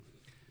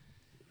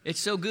It's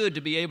so good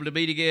to be able to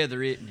be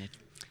together, isn't it?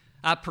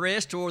 I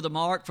press toward the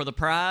mark for the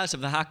prize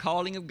of the high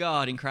calling of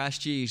God in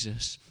Christ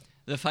Jesus.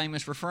 The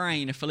famous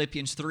refrain of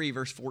Philippians 3,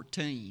 verse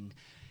 14.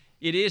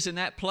 It is in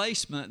that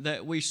placement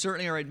that we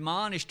certainly are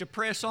admonished to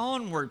press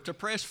onward, to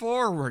press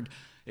forward,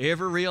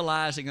 ever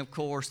realizing, of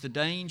course, the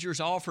dangers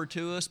offered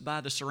to us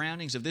by the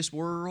surroundings of this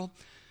world.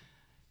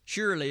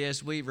 Surely,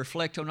 as we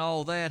reflect on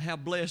all that, how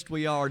blessed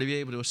we are to be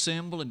able to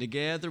assemble and to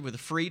gather with the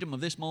freedom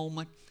of this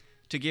moment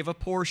to give a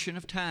portion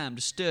of time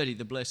to study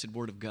the blessed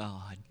Word of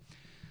God.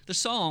 The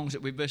songs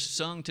that we've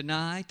sung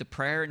tonight, the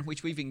prayer in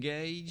which we've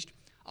engaged,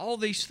 all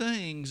these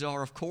things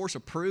are, of course,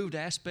 approved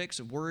aspects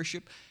of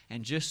worship,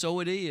 and just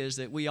so it is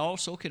that we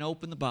also can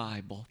open the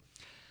Bible.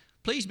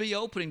 Please be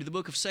opening to the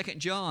book of 2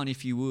 John,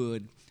 if you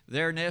would.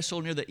 They're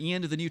nestled near the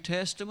end of the New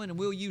Testament, and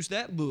we'll use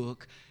that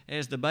book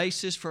as the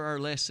basis for our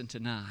lesson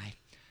tonight.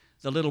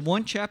 The little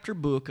one-chapter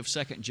book of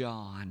 2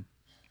 John.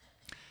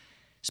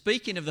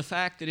 Speaking of the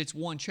fact that it's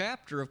one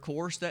chapter, of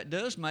course, that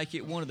does make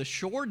it one of the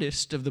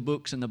shortest of the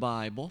books in the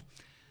Bible.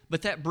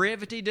 But that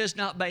brevity does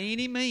not by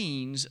any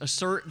means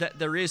assert that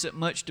there isn't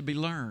much to be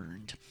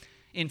learned.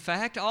 In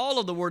fact, all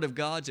of the Word of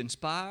God's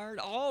inspired.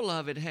 All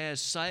of it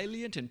has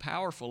salient and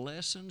powerful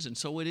lessons, and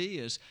so it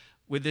is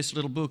with this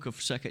little book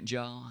of 2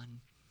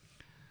 John.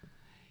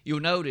 You'll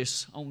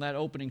notice on that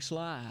opening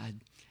slide,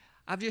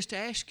 I've just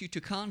asked you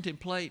to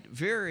contemplate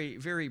very,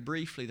 very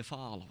briefly the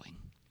following.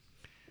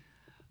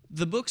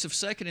 The books of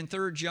 2 and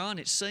 3 John,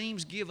 it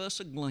seems, give us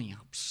a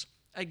glimpse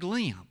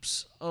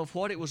of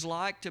what it was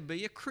like to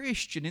be a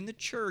Christian in the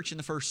church in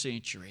the first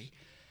century.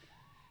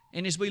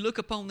 And as we look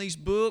upon these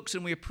books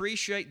and we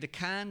appreciate the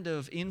kind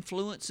of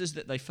influences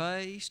that they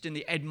faced and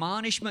the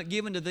admonishment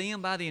given to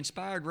them by the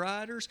inspired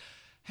writers,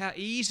 how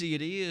easy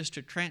it is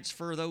to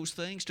transfer those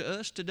things to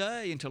us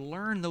today and to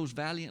learn those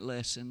valiant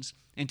lessons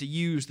and to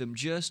use them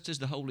just as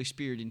the Holy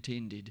Spirit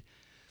intended.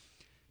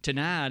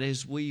 Tonight,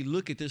 as we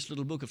look at this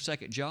little book of 2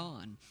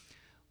 John,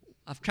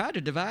 I've tried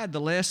to divide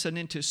the lesson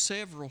into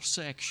several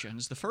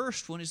sections. The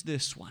first one is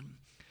this one,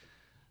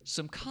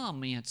 some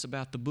comments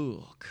about the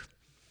book.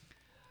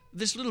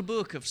 This little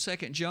book of 2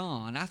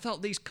 John, I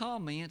thought these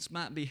comments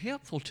might be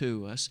helpful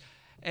to us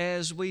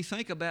as we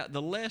think about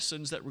the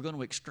lessons that we're going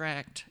to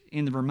extract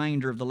in the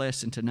remainder of the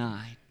lesson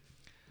tonight.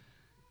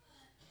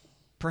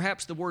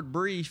 Perhaps the word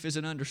brief is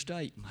an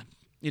understatement.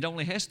 It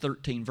only has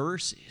 13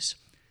 verses.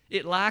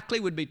 It likely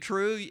would be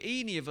true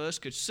any of us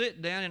could sit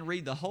down and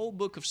read the whole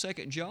book of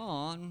 2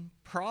 John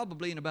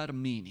probably in about a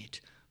minute,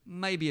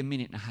 maybe a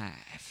minute and a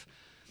half.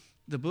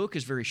 The book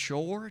is very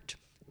short,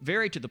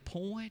 very to the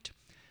point,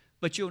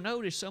 but you'll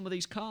notice some of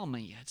these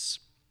comments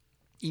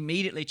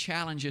immediately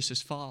challenge us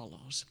as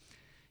follows.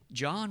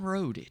 John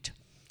wrote it.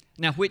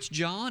 Now, which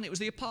John? It was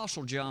the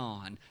Apostle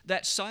John,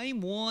 that same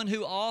one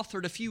who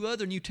authored a few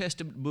other New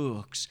Testament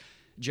books.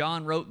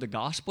 John wrote the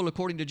Gospel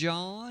according to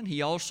John.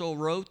 He also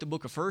wrote the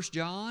book of 1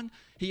 John.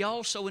 He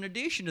also, in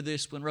addition to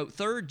this one, wrote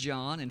 3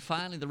 John and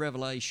finally the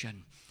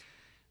Revelation.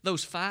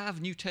 Those 5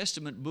 New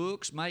Testament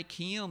books make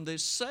him the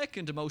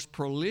second most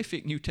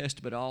prolific New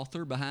Testament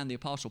author behind the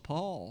Apostle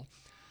Paul.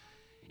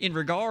 In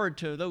regard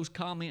to those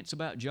comments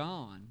about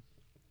John,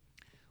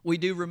 we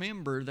do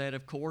remember that,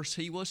 of course,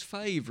 he was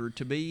favored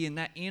to be in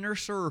that inner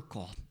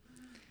circle.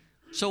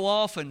 So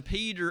often,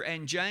 Peter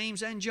and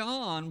James and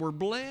John were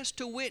blessed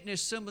to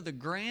witness some of the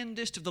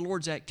grandest of the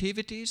Lord's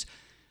activities.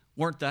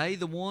 Weren't they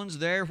the ones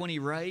there when he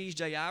raised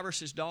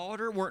Jairus'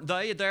 daughter? Weren't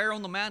they there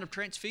on the Mount of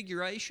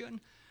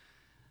Transfiguration?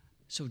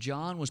 So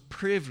John was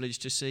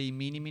privileged to see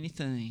many, many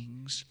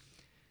things.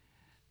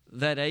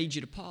 That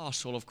aged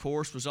apostle, of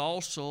course, was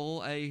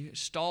also a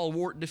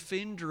stalwart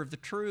defender of the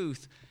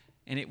truth.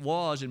 And it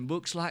was in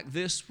books like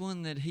this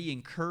one that he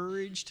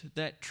encouraged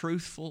that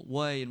truthful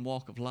way and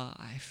walk of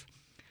life.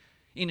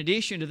 In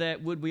addition to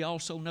that, would we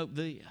also note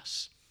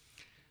this?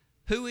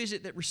 Who is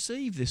it that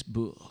received this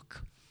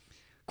book?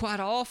 Quite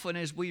often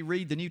as we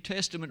read the New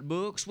Testament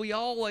books, we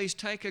always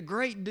take a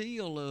great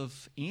deal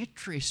of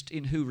interest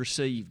in who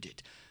received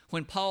it.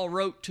 When Paul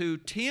wrote to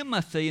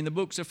Timothy in the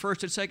books of 1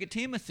 and 2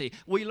 Timothy,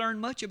 we learn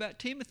much about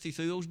Timothy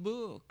through those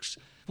books.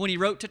 When he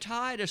wrote to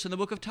Titus in the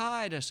book of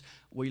Titus,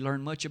 we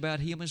learn much about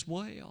him as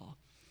well.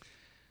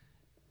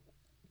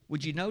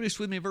 Would you notice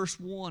with me verse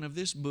 1 of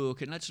this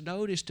book, and let's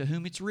notice to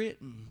whom it's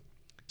written.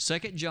 2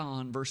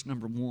 John, verse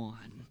number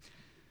 1.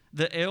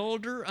 The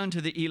elder unto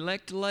the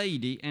elect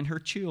lady and her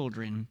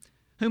children,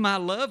 whom I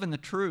love in the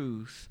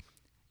truth,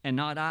 and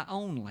not I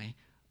only,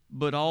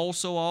 but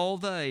also all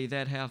they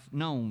that have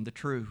known the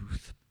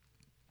truth.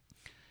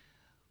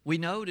 We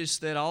notice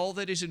that all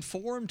that is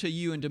informed to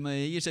you and to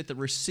me is that the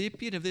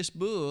recipient of this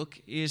book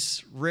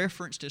is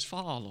referenced as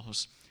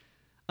follows.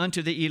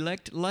 Unto the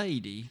elect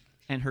lady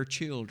and her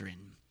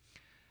children.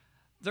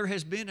 There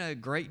has been a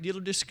great deal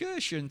of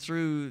discussion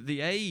through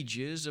the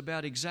ages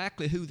about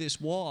exactly who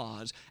this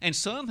was. And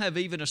some have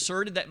even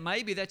asserted that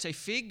maybe that's a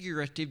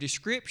figurative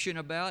description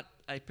about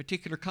a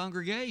particular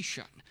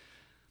congregation.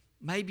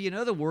 Maybe, in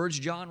other words,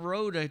 John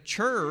wrote a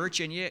church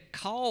and yet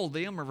called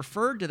them or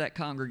referred to that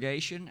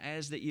congregation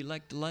as the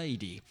elect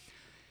lady.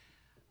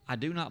 I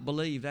do not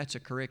believe that's a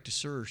correct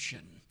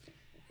assertion.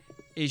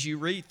 As you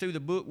read through the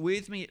book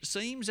with me, it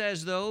seems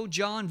as though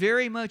John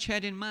very much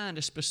had in mind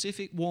a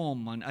specific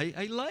woman,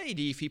 a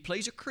lady, if he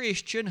plays a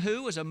Christian,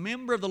 who was a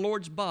member of the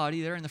Lord's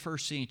body there in the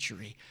first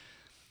century.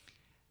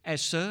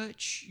 As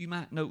such, you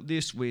might note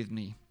this with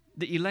me.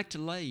 The elect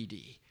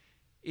lady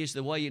is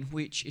the way in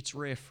which it's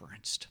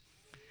referenced.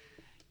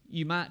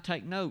 You might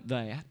take note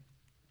that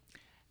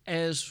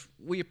as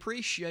we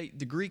appreciate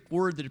the Greek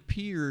word that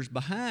appears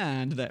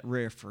behind that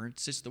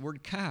reference, it's the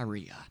word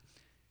Kyria.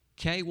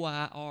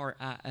 Kyria.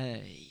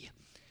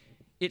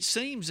 It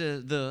seems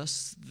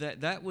thus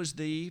that was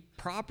the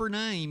proper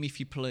name, if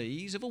you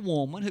please, of a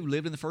woman who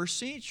lived in the first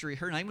century.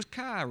 Her name was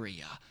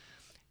Kyria.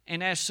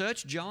 And as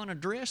such, John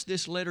addressed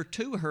this letter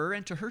to her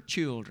and to her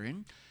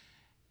children.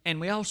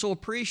 And we also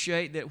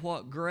appreciate that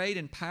what great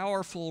and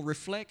powerful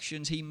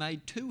reflections he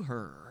made to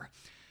her.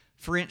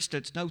 For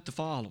instance, note the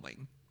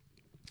following.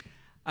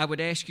 I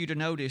would ask you to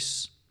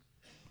notice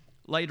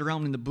later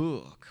on in the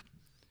book,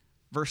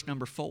 verse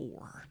number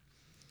 4.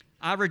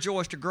 I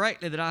rejoiced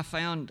greatly that I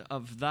found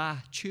of thy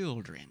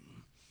children.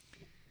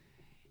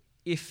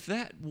 If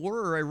that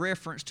were a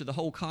reference to the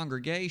whole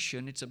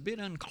congregation, it's a bit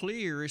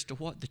unclear as to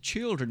what the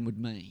children would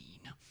mean.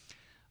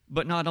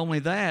 But not only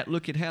that,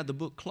 look at how the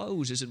book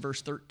closes in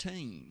verse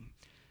 13.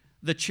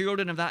 The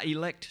children of thy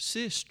elect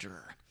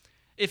sister.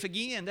 If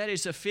again that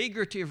is a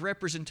figurative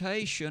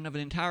representation of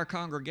an entire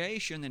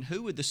congregation, then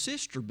who would the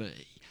sister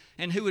be?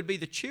 And who would be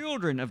the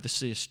children of the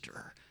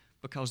sister?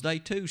 Because they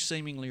too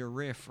seemingly are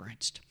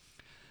referenced.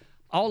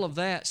 All of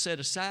that set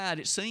aside,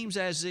 it seems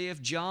as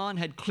if John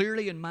had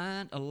clearly in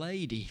mind a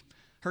lady.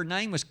 Her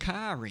name was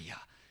Kyria.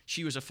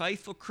 She was a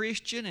faithful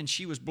Christian and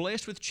she was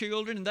blessed with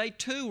children, and they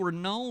too were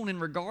known in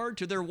regard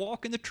to their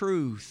walk in the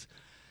truth.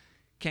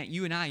 Can't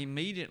you and I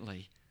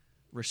immediately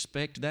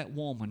respect that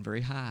woman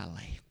very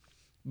highly?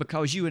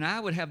 Because you and I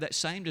would have that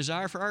same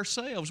desire for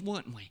ourselves,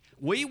 wouldn't we?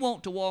 We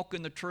want to walk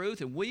in the truth,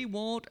 and we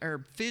want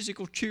our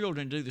physical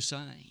children to do the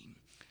same.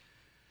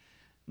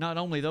 Not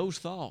only those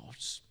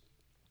thoughts,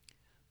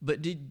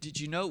 but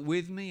did you note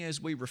with me as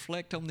we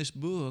reflect on this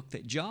book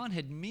that John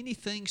had many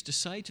things to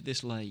say to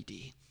this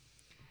lady?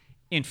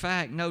 In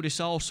fact, notice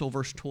also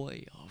verse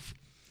 12.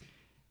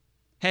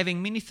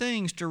 Having many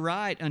things to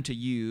write unto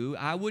you,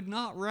 I would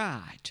not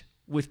write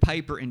with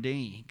paper and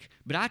ink,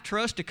 but I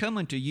trust to come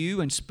unto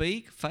you and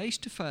speak face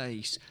to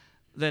face,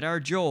 that our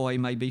joy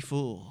may be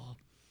full.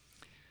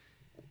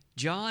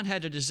 John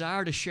had a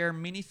desire to share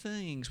many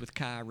things with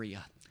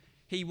Kyria.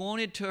 He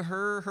wanted to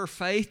her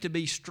faith to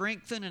be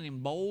strengthened and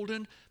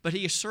emboldened, but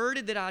he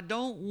asserted that I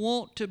don't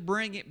want to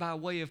bring it by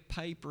way of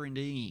paper and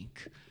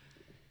ink.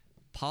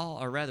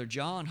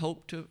 John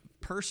hoped to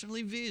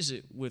personally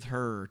visit with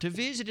her, to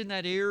visit in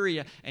that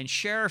area and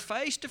share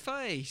face to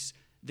face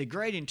the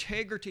great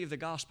integrity of the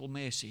gospel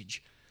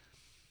message.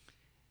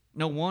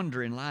 No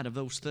wonder, in light of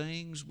those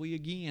things, we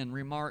again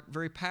remark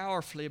very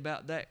powerfully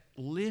about that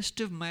list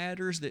of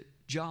matters that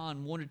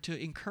John wanted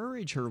to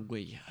encourage her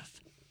with.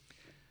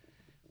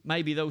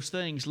 Maybe those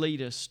things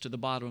lead us to the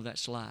bottom of that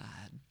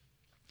slide.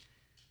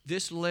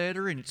 This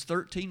letter in its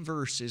 13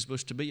 verses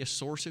was to be a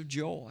source of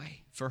joy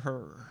for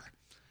her.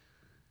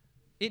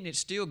 Isn't it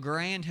still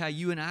grand how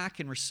you and I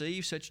can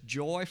receive such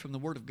joy from the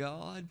Word of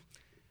God?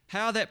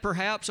 How that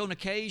perhaps on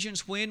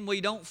occasions when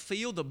we don't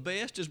feel the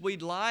best as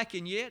we'd like,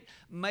 and yet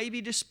maybe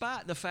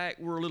despite the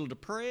fact we're a little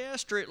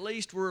depressed, or at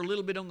least we're a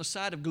little bit on the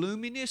side of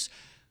gloominess,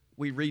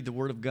 we read the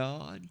Word of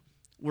God.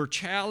 We're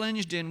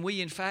challenged, and we,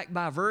 in fact,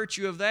 by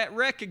virtue of that,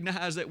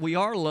 recognize that we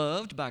are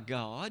loved by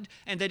God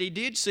and that He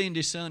did send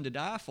His Son to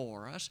die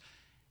for us.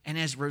 And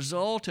as a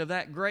result of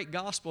that great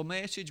gospel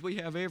message, we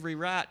have every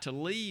right to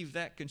leave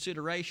that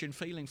consideration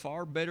feeling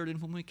far better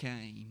than when we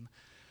came.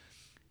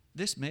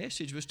 This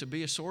message was to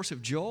be a source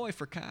of joy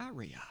for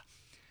Kyria.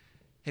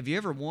 Have you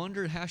ever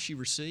wondered how she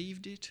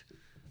received it?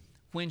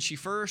 When she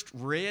first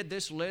read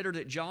this letter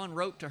that John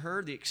wrote to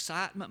her, the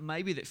excitement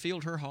maybe that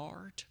filled her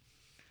heart?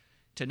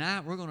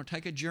 Tonight we're going to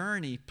take a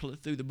journey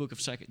through the book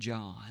of 2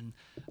 John,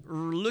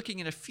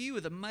 looking at a few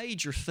of the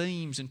major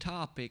themes and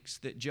topics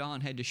that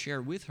John had to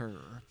share with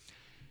her.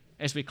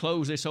 As we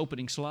close this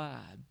opening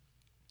slide,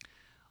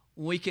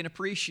 we can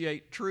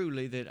appreciate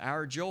truly that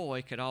our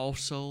joy could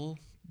also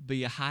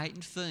be a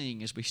heightened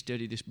thing as we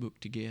study this book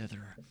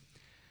together.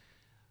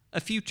 A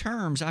few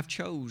terms I've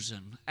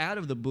chosen out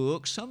of the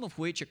book, some of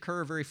which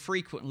occur very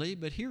frequently,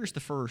 but here's the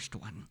first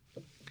one.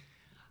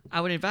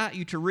 I would invite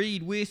you to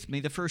read with me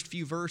the first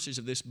few verses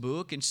of this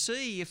book and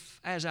see if,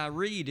 as I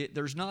read it,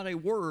 there's not a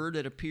word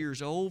that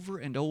appears over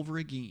and over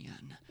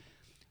again.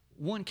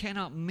 One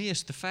cannot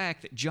miss the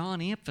fact that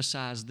John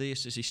emphasized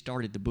this as he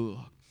started the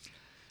book.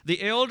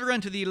 The elder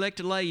unto the elect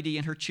lady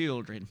and her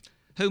children,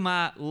 whom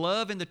I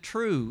love in the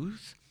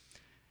truth,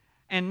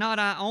 and not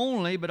I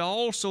only, but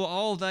also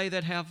all they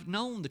that have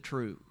known the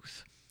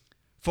truth,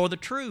 for the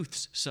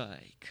truth's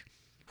sake,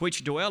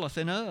 which dwelleth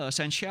in us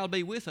and shall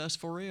be with us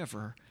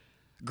forever.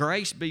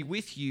 Grace be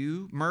with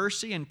you,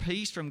 mercy and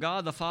peace from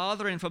God the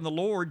Father and from the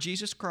Lord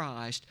Jesus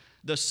Christ,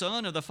 the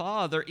Son of the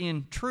Father,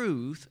 in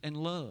truth and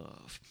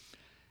love.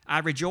 I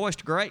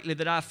rejoiced greatly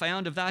that I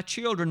found of thy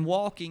children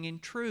walking in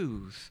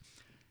truth,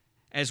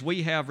 as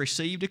we have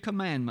received a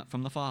commandment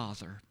from the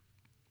Father.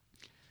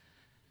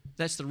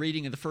 That's the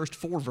reading of the first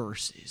 4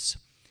 verses.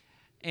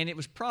 And it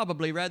was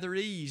probably rather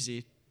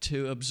easy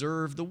to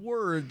observe the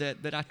word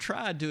that I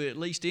tried to at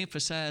least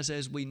emphasize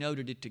as we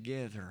noted it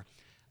together.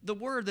 The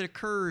word that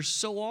occurs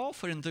so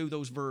often through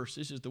those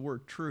verses is the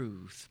word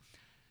truth.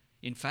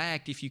 In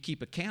fact, if you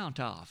keep account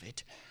of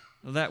it,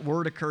 that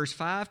word occurs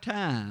 5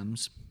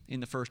 times in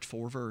the first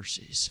 4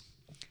 verses.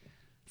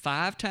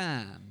 5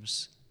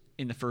 times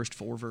in the first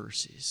 4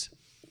 verses.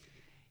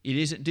 It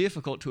isn't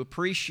difficult to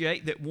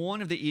appreciate that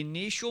one of the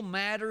initial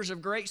matters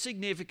of great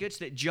significance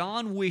that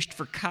John wished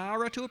for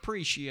Kyra to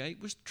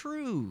appreciate was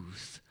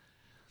truth.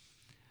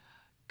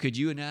 Could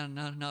you and I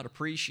not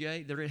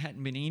appreciate that it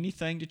hadn't been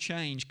anything to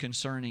change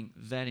concerning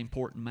that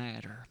important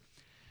matter?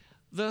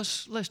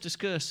 Thus, let's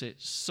discuss it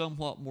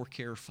somewhat more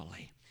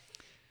carefully.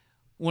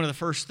 One of the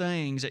first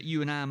things that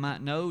you and I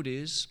might note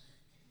is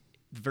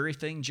the very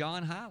thing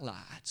John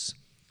highlights.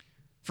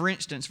 For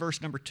instance,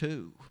 verse number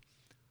 2.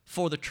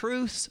 For the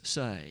truth's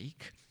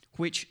sake,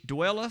 which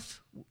dwelleth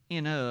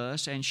in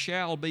us and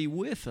shall be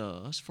with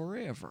us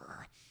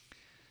forever.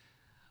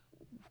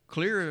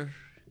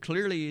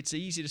 Clearly, it's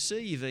easy to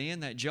see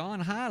then that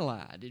John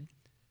highlighted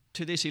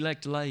to this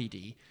elect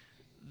lady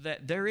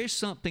that there is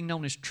something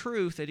known as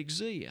truth that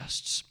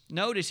exists.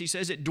 Notice he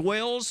says it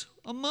dwells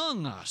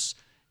among us.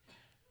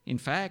 In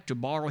fact, to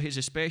borrow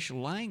his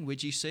special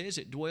language, he says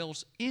it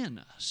dwells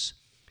in us.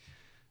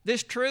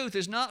 This truth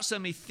is not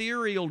some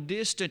ethereal,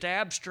 distant,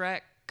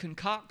 abstract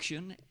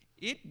concoction.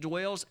 It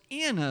dwells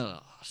in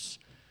us.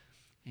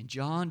 And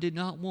John did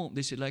not want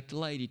this elect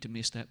lady to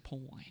miss that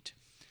point.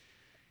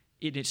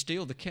 It is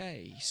still the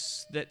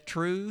case that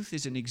truth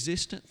is an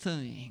existent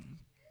thing.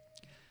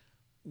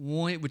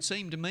 It would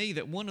seem to me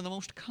that one of the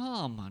most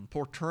common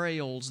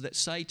portrayals that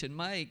Satan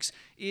makes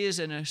is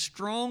in a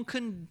strong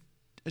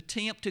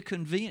attempt to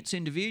convince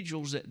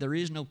individuals that there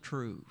is no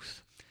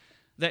truth.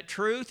 That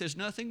truth is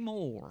nothing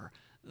more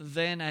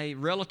than a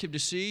relative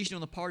decision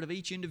on the part of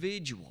each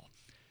individual.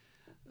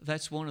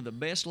 That's one of the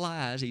best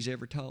lies he's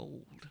ever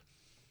told.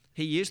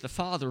 He is the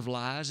father of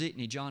lies, isn't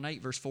he? John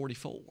 8, verse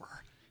 44.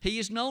 He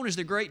is known as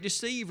the great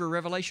deceiver,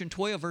 Revelation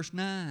 12, verse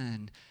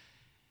 9.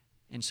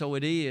 And so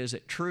it is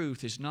that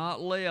truth is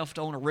not left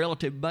on a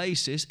relative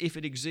basis if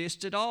it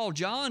exists at all.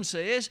 John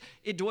says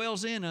it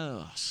dwells in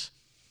us.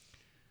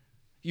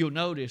 You'll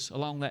notice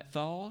along that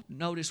thought,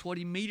 notice what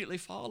immediately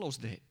follows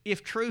that.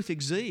 If truth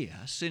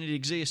exists and it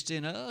exists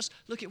in us,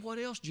 look at what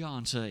else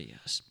John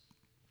says.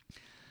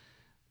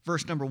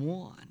 Verse number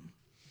 1.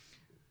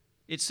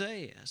 It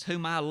says,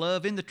 whom I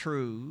love in the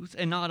truth,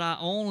 and not I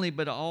only,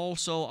 but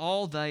also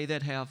all they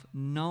that have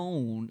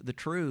known the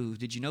truth.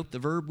 Did you note the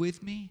verb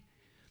with me?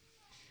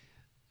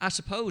 I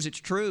suppose it's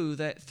true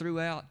that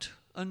throughout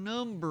a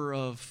number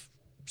of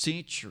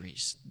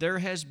centuries, there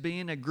has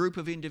been a group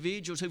of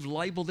individuals who've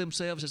labeled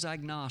themselves as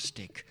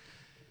agnostic.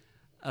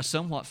 A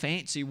somewhat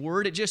fancy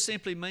word. It just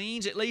simply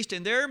means, at least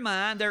in their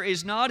mind, there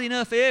is not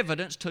enough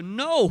evidence to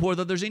know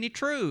whether there's any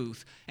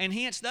truth. And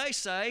hence they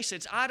say,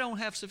 since I don't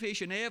have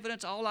sufficient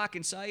evidence, all I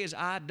can say is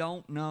I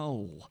don't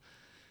know.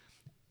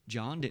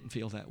 John didn't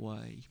feel that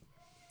way.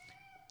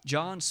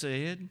 John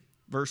said,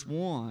 verse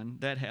 1,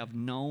 that have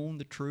known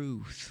the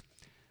truth.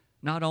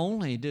 Not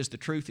only does the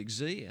truth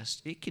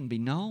exist, it can be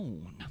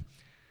known.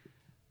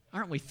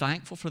 Aren't we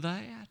thankful for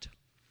that?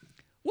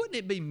 Wouldn't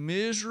it be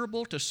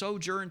miserable to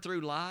sojourn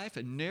through life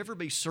and never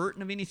be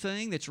certain of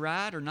anything that's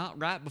right or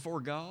not right before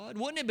God?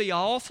 Wouldn't it be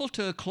awful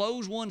to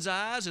close one's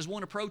eyes as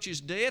one approaches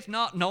death,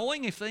 not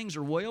knowing if things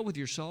are well with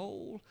your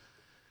soul?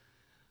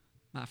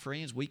 My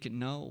friends, we can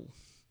know.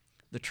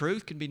 The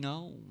truth can be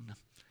known.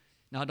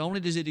 Not only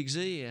does it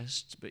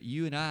exist, but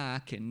you and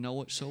I can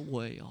know it so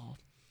well.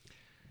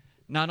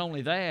 Not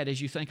only that, as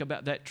you think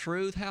about that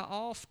truth, how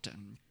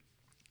often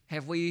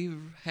have we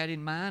had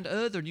in mind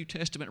other New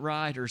Testament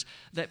writers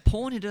that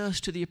pointed us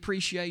to the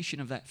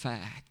appreciation of that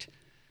fact?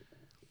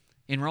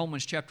 In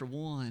Romans chapter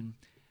 1,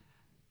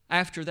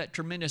 after that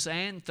tremendous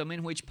anthem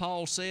in which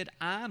Paul said,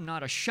 I'm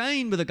not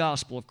ashamed of the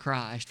gospel of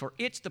Christ, for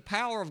it's the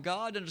power of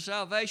God unto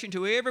salvation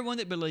to everyone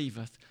that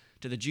believeth,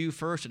 to the Jew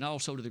first and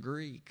also to the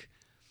Greek.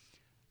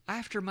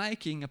 After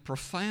making a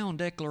profound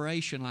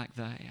declaration like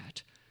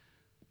that,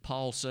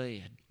 Paul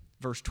said,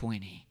 verse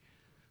 20,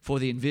 for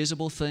the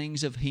invisible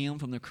things of Him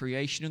from the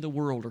creation of the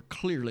world are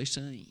clearly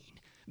seen,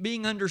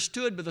 being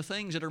understood by the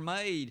things that are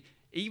made,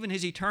 even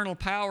His eternal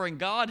power and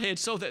Godhead,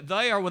 so that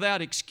they are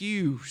without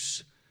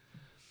excuse.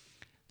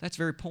 That's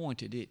very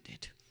pointed, isn't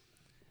it?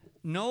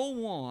 No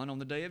one on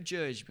the day of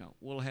judgment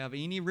will have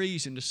any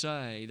reason to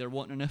say there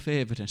wasn't enough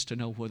evidence to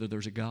know whether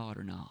there's a God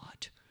or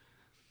not.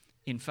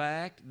 In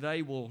fact,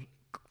 they will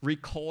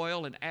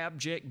recoil in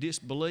abject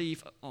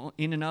disbelief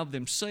in and of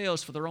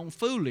themselves for their own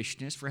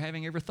foolishness for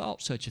having ever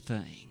thought such a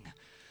thing.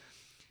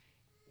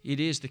 It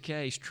is the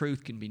case,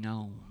 truth can be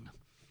known.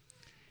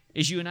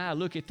 As you and I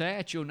look at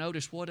that, you'll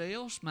notice what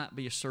else might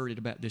be asserted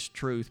about this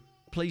truth.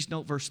 Please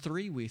note verse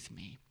 3 with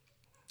me.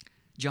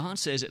 John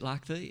says it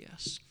like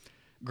this,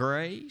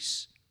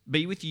 Grace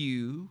be with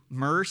you,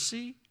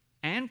 mercy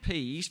and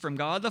peace from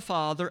God the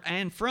Father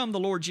and from the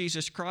Lord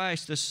Jesus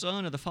Christ, the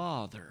Son of the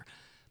Father.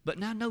 But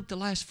now note the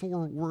last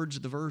 4 words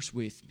of the verse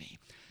with me.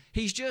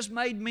 He's just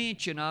made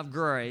mention of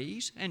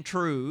grace and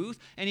truth,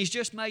 and he's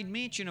just made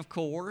mention, of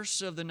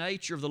course, of the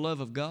nature of the love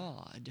of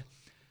God.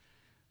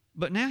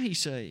 But now he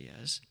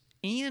says,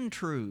 in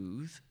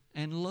truth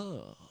and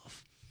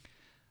love.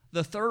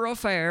 The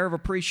thoroughfare of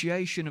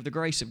appreciation of the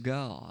grace of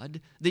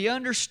God, the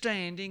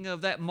understanding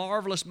of that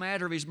marvelous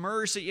matter of His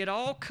mercy, it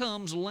all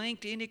comes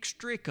linked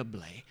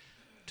inextricably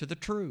to the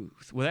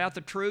truth. Without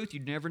the truth,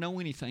 you'd never know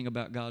anything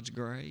about God's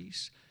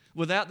grace.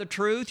 Without the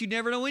truth, you'd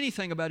never know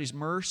anything about His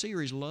mercy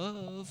or His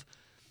love.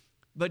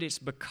 But it's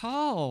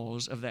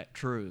because of that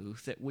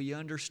truth that we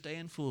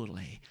understand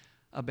fully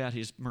about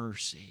His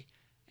mercy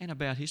and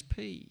about His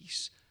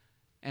peace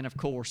and, of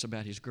course,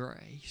 about His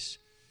grace.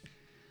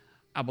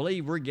 I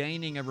believe we're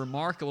gaining a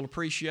remarkable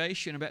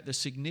appreciation about the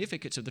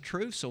significance of the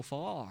truth so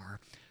far.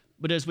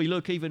 But as we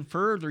look even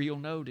further, you'll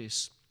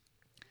notice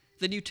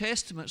the New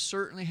Testament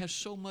certainly has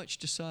so much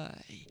to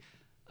say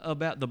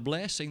about the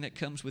blessing that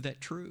comes with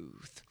that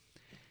truth.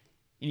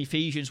 In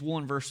Ephesians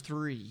 1, verse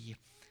 3,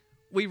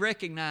 we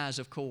recognize,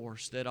 of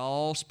course, that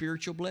all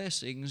spiritual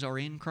blessings are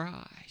in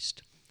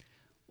Christ.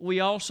 We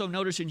also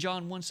notice in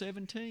John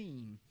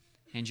 1:17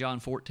 and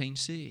John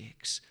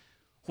 14:6,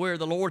 where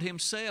the Lord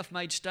Himself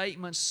made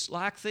statements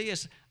like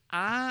this,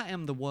 I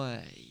am the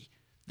way,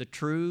 the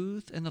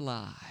truth, and the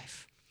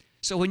life.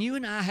 So when you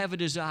and I have a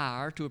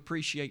desire to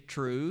appreciate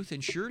truth,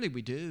 and surely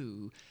we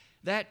do,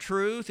 that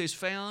truth is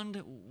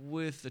found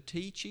with the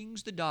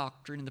teachings, the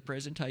doctrine, and the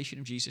presentation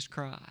of Jesus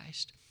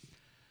Christ.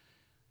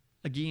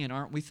 Again,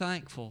 aren't we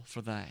thankful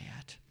for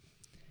that?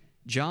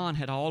 John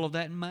had all of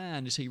that in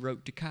mind as he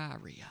wrote to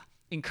Kyria,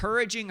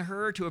 encouraging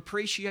her to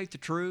appreciate the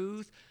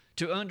truth,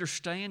 to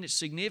understand its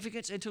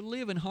significance, and to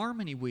live in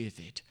harmony with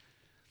it.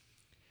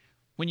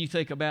 When you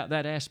think about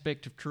that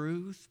aspect of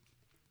truth,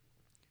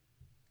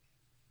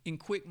 in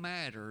quick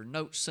matter,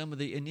 note some of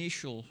the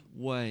initial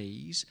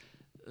ways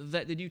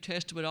that the New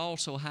Testament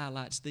also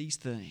highlights these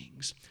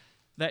things.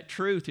 That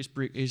truth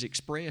is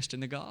expressed in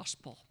the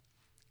gospel.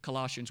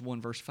 Colossians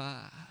 1 verse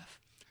 5.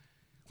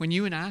 When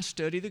you and I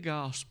study the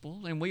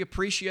gospel and we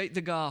appreciate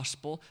the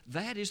gospel,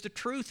 that is the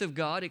truth of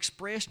God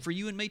expressed for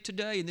you and me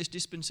today in this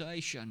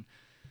dispensation.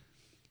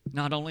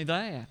 Not only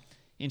that,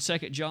 in 2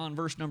 John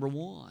verse number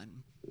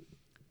 1,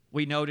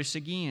 we notice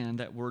again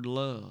that word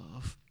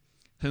love,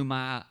 whom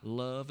I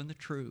love in the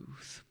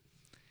truth.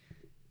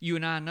 You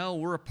and I know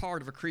we're a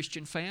part of a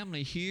Christian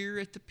family here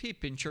at the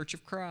Pippin Church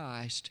of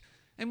Christ.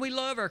 And we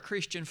love our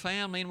Christian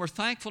family, and we're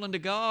thankful unto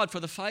God for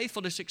the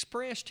faithfulness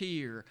expressed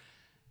here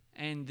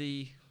and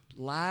the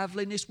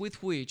liveliness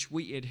with which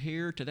we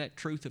adhere to that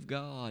truth of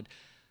God.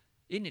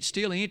 Isn't it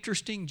still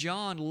interesting?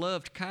 John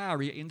loved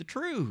Kyria in the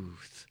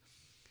truth.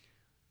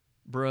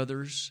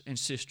 Brothers and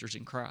sisters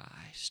in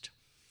Christ.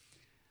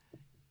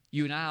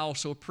 You and I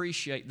also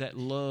appreciate that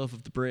love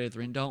of the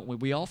brethren, don't we?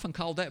 We often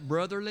call that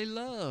brotherly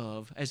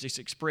love, as it's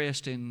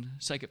expressed in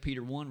 2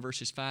 Peter 1,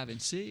 verses 5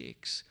 and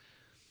 6.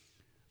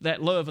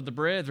 That love of the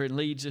brethren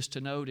leads us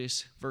to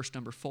notice verse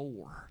number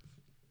 4.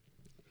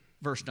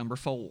 Verse number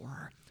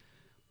 4.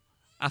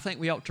 I think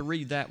we ought to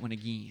read that one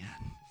again.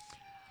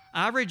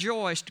 I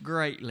rejoiced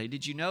greatly.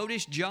 Did you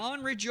notice?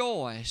 John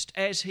rejoiced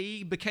as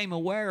he became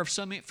aware of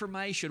some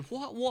information.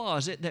 What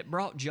was it that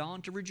brought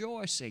John to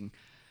rejoicing?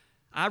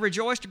 I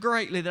rejoiced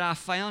greatly that I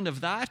found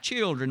of thy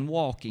children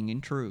walking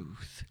in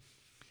truth.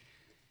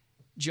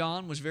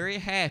 John was very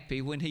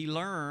happy when he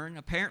learned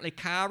apparently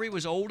Kyria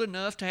was old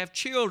enough to have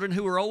children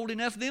who were old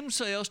enough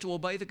themselves to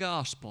obey the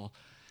gospel.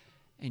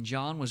 And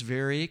John was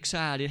very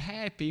excited,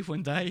 happy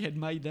when they had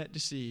made that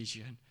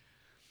decision.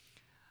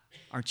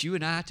 Aren't you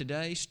and I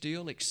today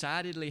still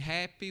excitedly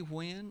happy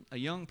when a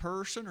young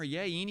person or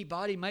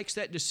anybody makes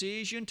that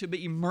decision to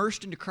be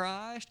immersed into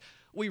Christ?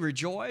 We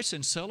rejoice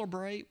and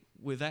celebrate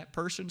with that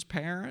person's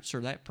parents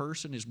or that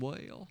person as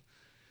well.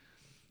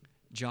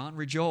 John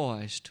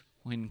rejoiced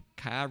when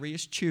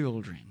Kyria's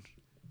children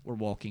were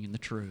walking in the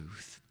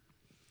truth.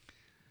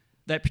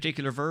 That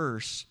particular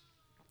verse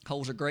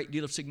holds a great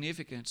deal of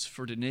significance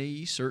for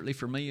Denise, certainly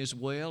for me as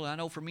well. I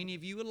know for many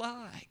of you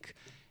alike.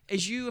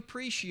 As you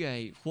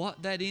appreciate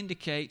what that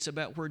indicates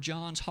about where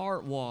John's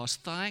heart was,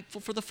 thankful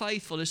for the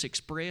faithfulness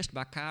expressed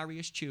by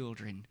Kyria's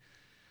children,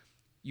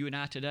 you and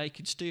I today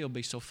could still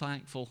be so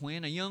thankful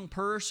when a young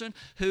person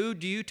who,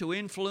 due to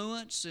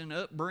influence and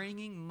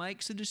upbringing,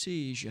 makes a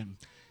decision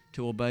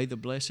to obey the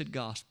blessed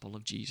gospel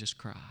of Jesus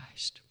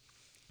Christ.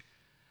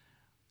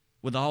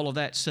 With all of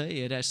that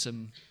said, as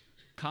some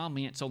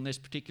comments on this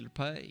particular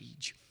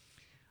page,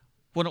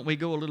 why don't we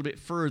go a little bit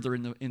further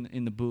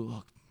in the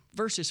book?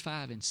 Verses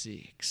 5 and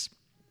 6.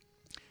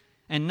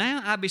 And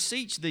now I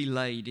beseech thee,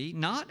 lady,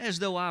 not as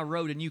though I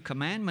wrote a new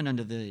commandment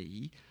unto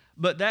thee,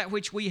 but that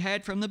which we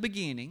had from the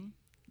beginning,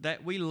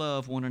 that we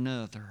love one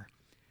another.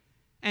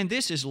 And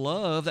this is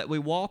love, that we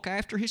walk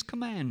after His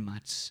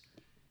commandments.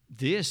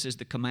 This is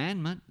the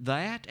commandment,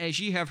 that, as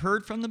ye have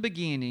heard from the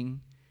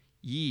beginning,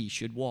 ye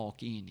should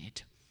walk in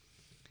it.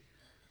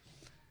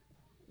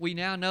 we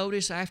now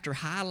notice, after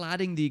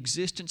highlighting the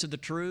existence of the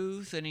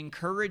truth and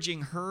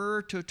encouraging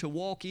her to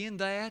walk in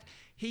that,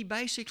 he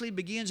basically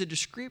begins a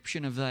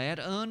description of that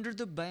under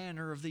the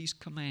banner of these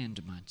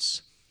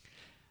commandments.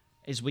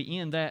 As we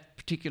end that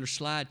particular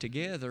slide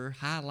together,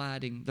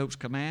 highlighting those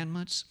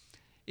commandments,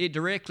 it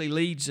directly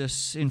leads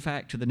us, in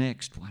fact, to the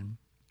next one.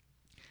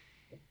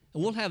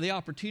 We'll have the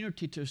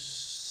opportunity to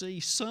see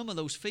some of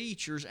those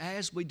features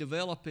as we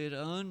develop it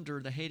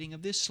under the heading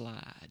of this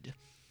slide.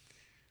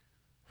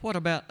 What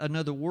about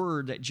another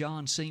word that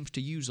John seems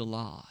to use a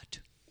lot?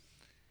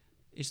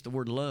 It's the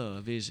word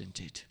love, isn't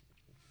it?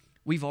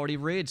 We've already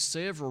read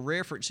several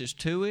references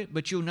to it,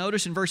 but you'll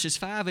notice in verses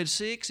 5 and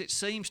 6 it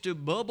seems to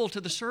bubble to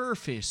the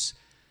surface.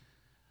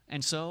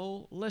 And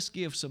so let's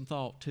give some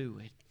thought to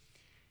it.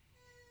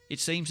 It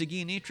seems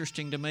again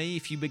interesting to me,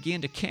 if you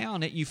begin to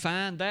count it, you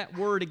find that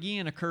word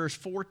again occurs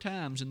 4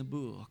 times in the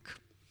book.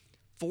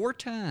 4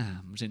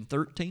 times in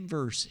 13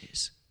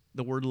 verses,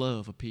 the word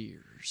love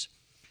appears.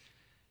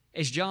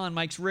 As John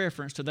makes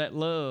reference to that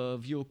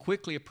love, you'll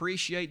quickly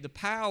appreciate the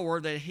power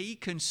that he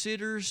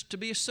considers to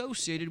be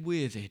associated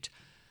with it.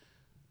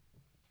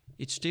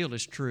 It still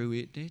is true,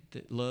 isn't it,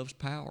 that love's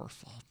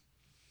powerful.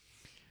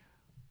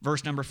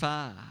 Verse number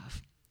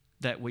 5,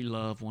 that we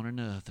love one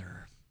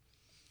another.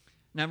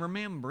 Now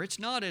remember, it's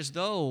not as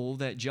though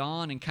that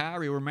John and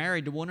Kyrie were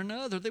married to one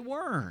another. They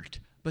weren't,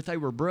 but they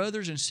were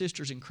brothers and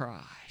sisters in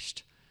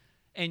Christ.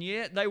 And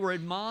yet they were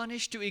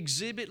admonished to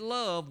exhibit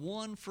love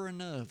one for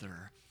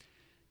another.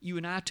 You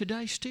and I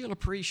today still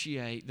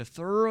appreciate the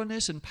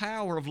thoroughness and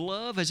power of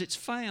love as it's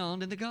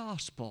found in the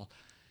gospel.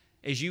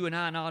 As you and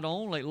I not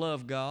only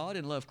love God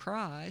and love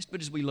Christ,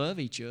 but as we love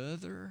each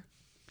other.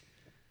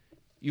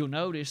 You'll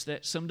notice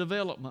that some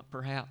development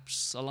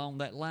perhaps along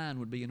that line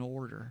would be in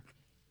order.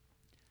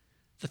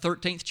 The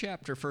 13th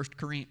chapter of 1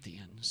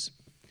 Corinthians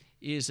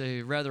is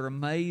a rather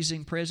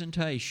amazing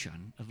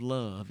presentation of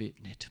love,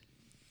 isn't it?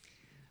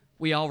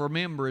 We all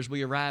remember as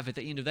we arrive at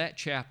the end of that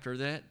chapter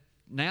that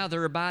now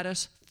there abide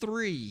us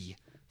 3,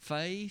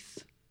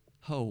 faith,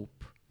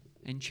 hope,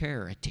 and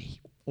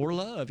charity, or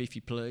love, if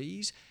you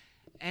please.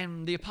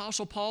 And the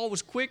Apostle Paul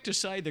was quick to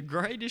say the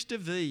greatest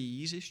of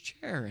these is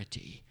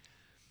charity.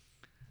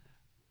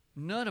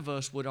 None of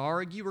us would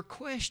argue or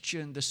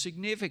question the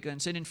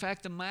significance and, in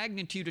fact, the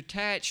magnitude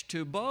attached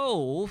to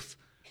both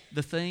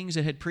the things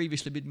that had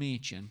previously been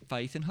mentioned,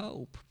 faith and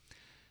hope.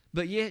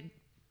 But yet,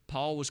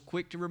 Paul was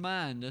quick to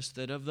remind us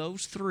that of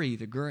those 3,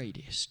 the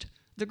greatest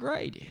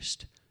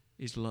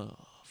is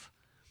love.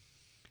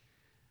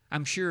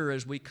 I'm sure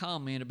as we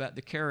comment about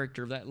the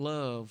character of that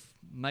love,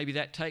 maybe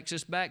that takes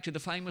us back to the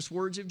famous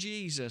words of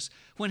Jesus.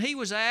 When he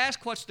was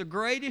asked what's the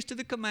greatest of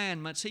the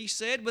commandments, he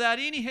said without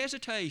any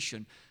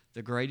hesitation,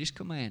 the greatest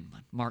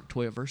commandment, Mark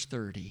 12, verse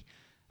 30,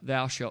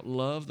 thou shalt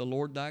love the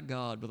Lord thy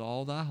God with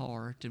all thy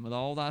heart and with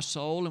all thy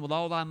soul and with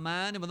all thy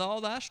mind and with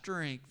all thy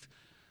strength.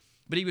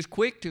 But he was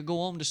quick to go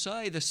on to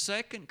say the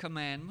second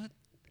commandment,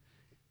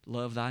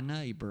 love thy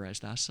neighbor as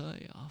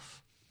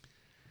thyself.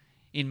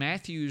 In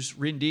Matthew's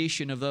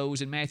rendition of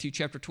those in Matthew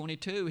chapter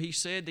 22, he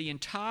said the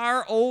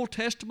entire Old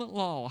Testament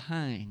law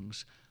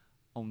hangs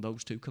on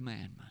those 2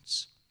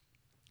 commandments.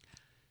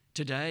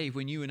 Today,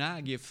 when you and I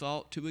give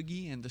thought to,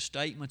 again, the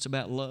statements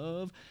about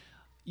love,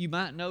 you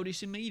might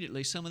notice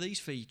immediately some of these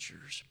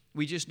features.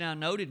 We just now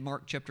noted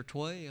Mark chapter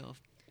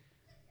 12.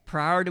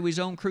 Prior to his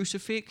own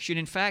crucifixion,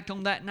 in fact,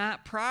 on that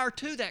night prior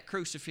to that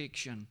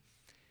crucifixion,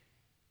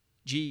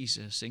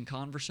 Jesus, in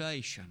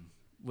conversation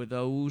with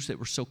those that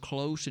were so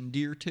close and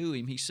dear to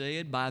him, he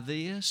said, by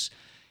this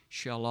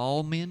shall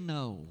all men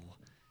know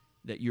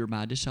that you're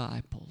my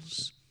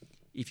disciples,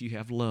 if you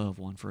have love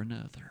one for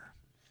another.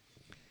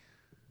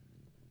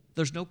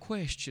 There's no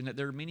question that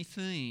there are many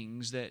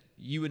things that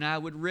you and I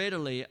would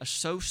readily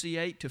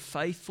associate to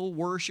faithful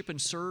worship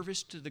and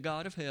service to the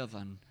God of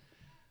heaven.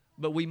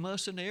 But we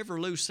mustn't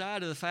ever lose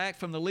sight of the fact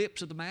from the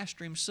lips of the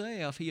Master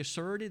himself, he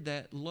asserted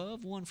that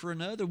love one for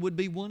another would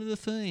be one of the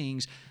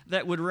things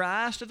that would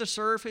rise to the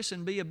surface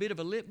and be a bit of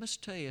a litmus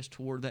test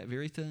toward that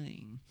very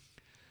thing.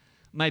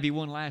 Maybe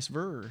one last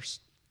verse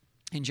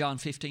in John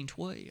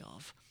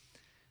 15:12.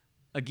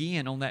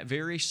 Again, on that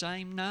very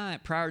same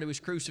night prior to his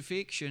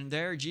crucifixion,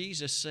 there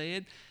Jesus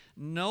said,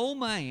 no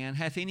man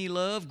hath any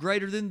love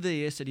greater than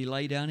this, that he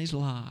lay down his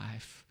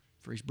life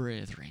for his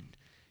brethren.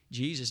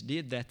 Jesus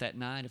did that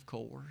night, of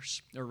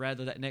course, or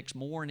rather that next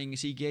morning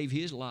as he gave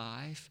his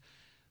life.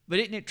 But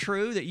isn't it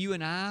true that you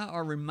and I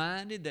are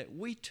reminded that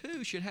we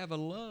too should have a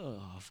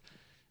love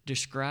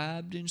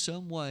described in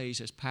some ways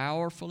as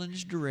powerful and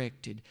as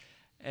directed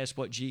as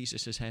what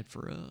Jesus has had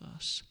for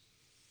us?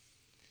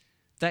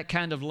 That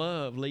kind of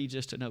love leads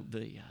us to note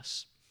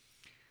this.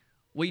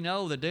 We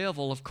know the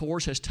devil, of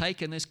course, has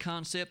taken this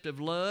concept of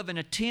love and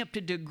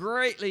attempted to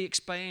greatly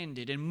expand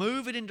it and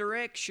move it in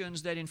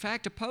directions that in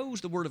fact oppose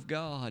the Word of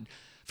God.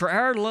 For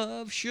our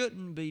love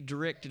shouldn't be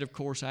directed, of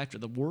course, after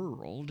the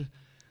world.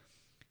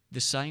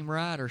 The same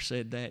writer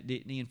said that,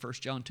 didn't he, in 1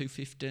 John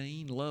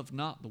 2:15? Love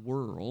not the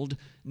world,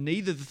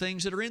 neither the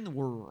things that are in the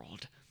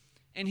world.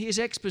 And his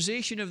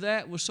exposition of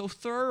that was so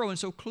thorough and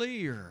so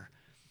clear.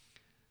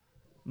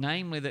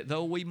 namely that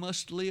though we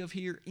must live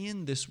here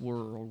in this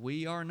world,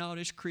 we are not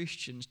as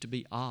Christians to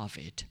be of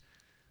it.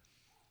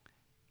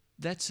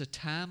 That's a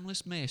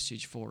timeless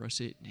message for us,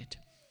 isn't it?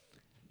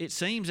 It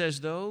seems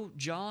as though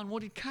John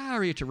wanted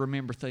Kyria to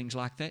remember things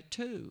like that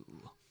too.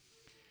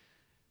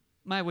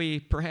 May we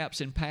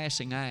perhaps in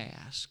passing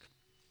ask,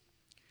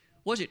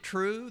 was it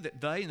true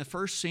that they in the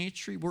first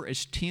century were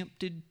as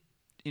tempted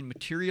in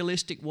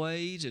materialistic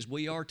ways as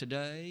we are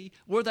today?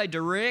 Were they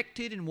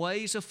directed in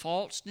ways of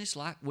falseness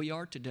like we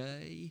are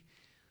today?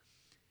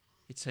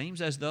 It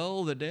seems as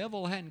though the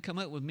devil hadn't come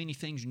up with many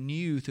things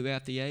new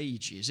throughout the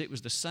ages. It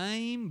was the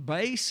same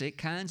basic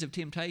kinds of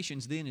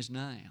temptations then as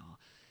now.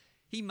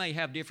 He may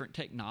have different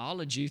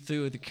technology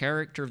through the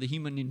character of the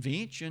human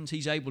inventions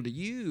he's able to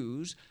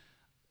use,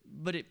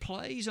 but it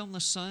plays on the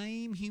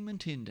same human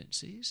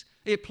tendencies.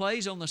 It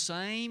plays on the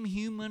same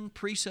human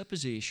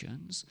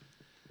presuppositions.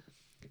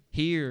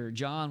 Here,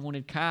 John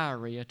wanted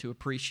Kyria to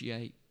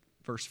appreciate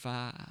verse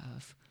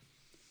 5.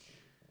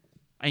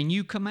 A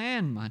new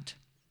commandment,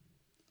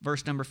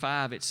 verse number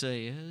 5 it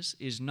says,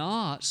 is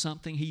not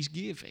something he's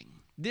giving.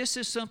 This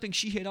is something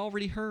she had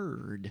already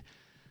heard.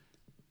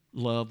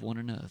 Love one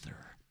another.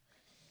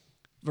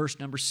 Verse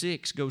number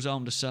 6 goes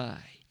on to say,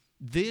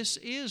 this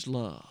is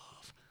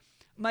love.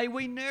 May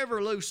we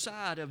never lose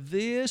sight of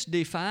this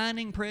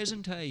defining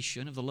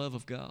presentation of the love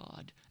of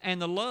God and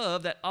the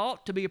love that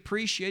ought to be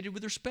appreciated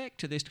with respect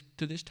to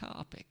this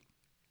topic.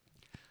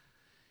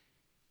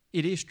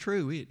 It is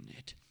true, isn't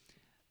it,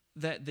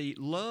 that the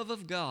love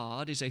of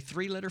God is a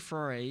three-letter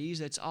phrase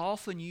that's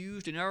often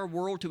used in our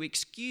world to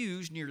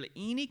excuse nearly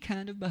any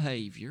kind of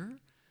behavior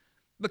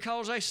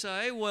because they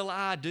say, well,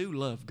 I do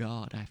love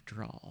God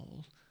after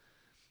all,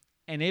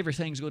 and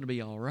everything's going to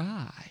be all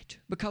right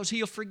because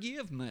He'll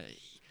forgive me.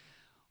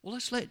 Well,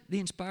 let's let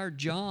the inspired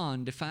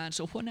John define.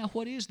 So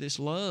what is this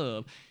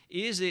love?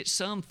 Is it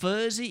some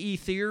fuzzy,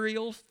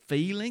 ethereal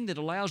feeling that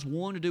allows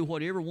one to do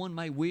whatever one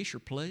may wish or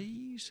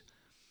please?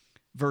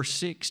 Verse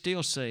 6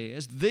 still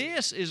says,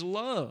 this is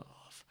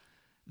love,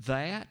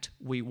 that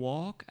we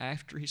walk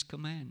after His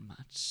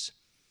commandments.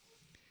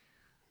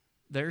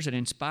 There's an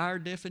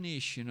inspired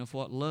definition of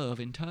what love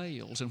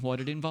entails and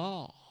what it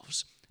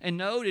involves. And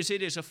notice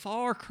it is a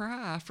far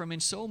cry from, in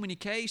so many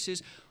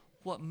cases,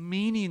 what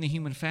many in the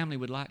human family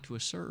would like to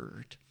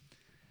assert.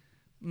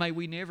 May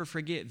we never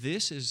forget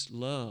this is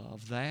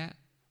love, that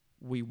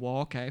we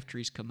walk after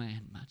His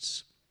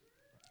commandments.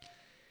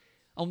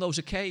 On those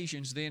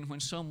occasions then when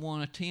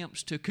someone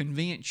attempts to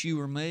convince you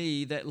or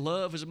me that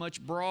love is a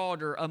much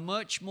broader, a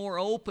much more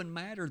open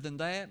matter than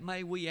that,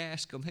 may we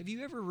ask them, have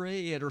you ever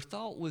read or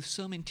thought with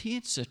some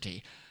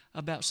intensity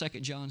about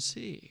 2 John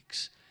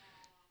 6?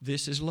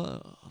 This is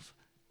love,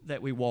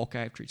 that we walk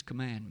after His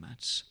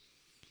commandments.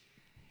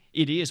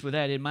 It is with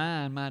that in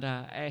mind, might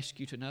I ask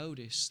you to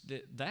notice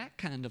that that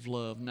kind of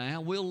love now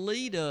will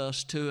lead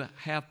us to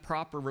have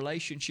proper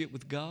relationship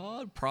with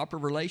God, proper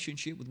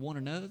relationship with one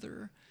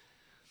another.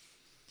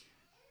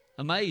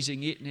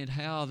 Amazing, isn't it,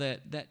 how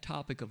that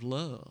topic of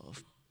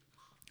love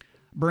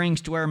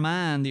brings to our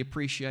mind the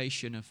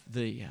appreciation of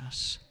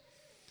this.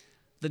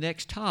 The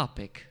next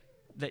topic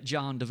that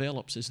John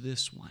develops is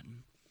this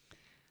one.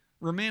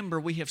 Remember,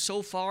 we have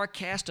so far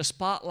cast a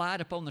spotlight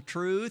upon the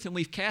truth, and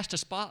we've cast a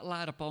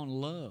spotlight upon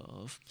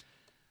love.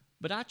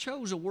 But I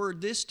chose a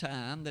word this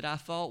time that I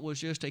thought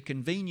was just a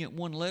convenient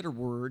one-letter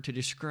word to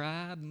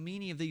describe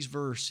many of these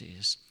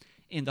verses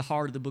in the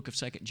heart of the book of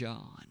 2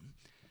 John.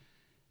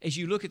 As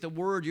you look at the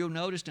word, you'll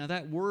notice now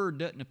that word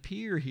doesn't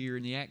appear here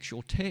in the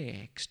actual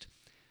text,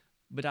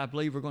 but I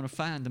believe we're going to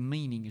find the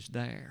meaning is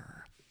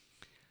there.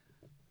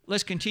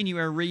 Let's continue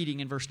our reading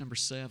in verse number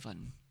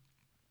 7.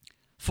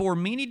 For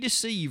many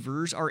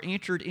deceivers are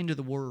entered into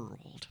the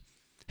world,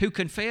 who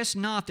confess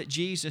not that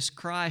Jesus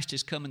Christ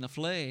is come in the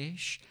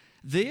flesh.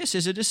 This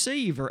is a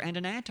deceiver and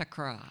an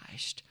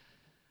antichrist.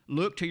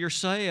 Look to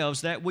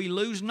yourselves that we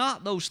lose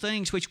not those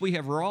things which we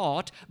have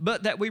wrought,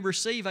 but that we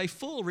receive a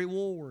full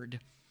reward.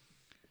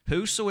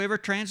 Whosoever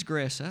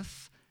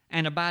transgresseth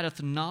and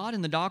abideth not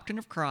in the doctrine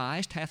of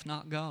Christ hath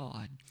not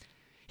God.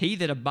 He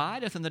that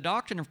abideth in the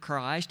doctrine of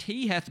Christ,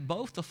 he hath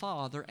both the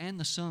Father and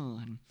the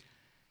Son.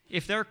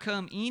 If there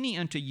come any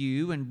unto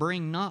you and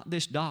bring not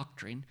this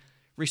doctrine,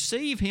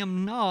 receive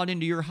him not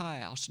into your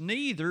house,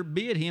 neither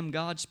bid him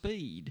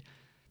Godspeed.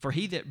 For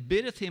he that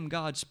biddeth him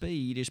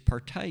Godspeed is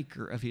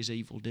partaker of his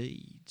evil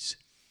deeds.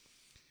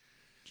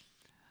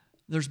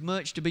 There's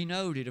much to be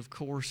noted, of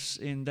course,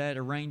 in that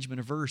arrangement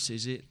of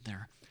verses, isn't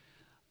there?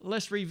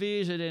 Let's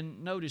revisit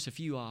and notice a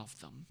few of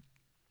them.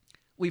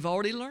 We've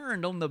already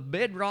learned on the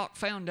bedrock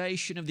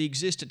foundation of the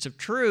existence of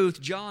truth,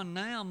 John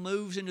now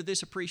moves into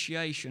this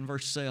appreciation,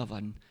 verse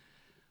 7.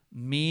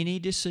 Many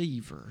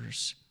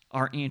deceivers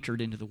are entered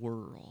into the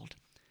world.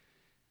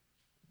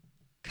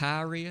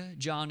 Kyria,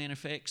 John in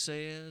effect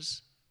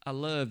says, I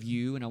love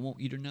you and I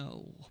want you to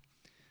know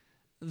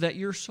that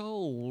your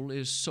soul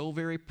is so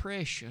very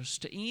precious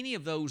to any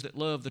of those that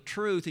love the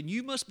truth, and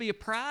you must be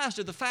apprised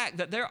of the fact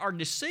that there are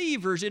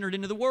deceivers entered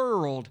into the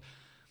world.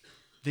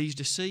 These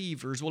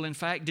deceivers will in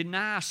fact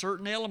deny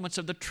certain elements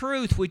of the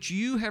truth which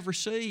you have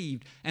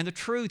received and the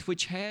truth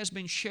which has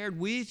been shared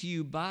with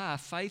you by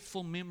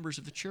faithful members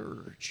of the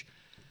church.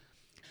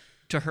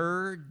 To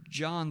her,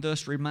 John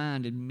thus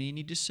reminded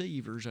many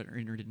deceivers that are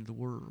entered into the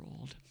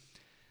world.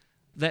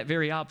 That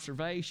very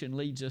observation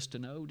leads us to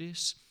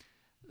notice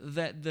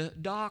that the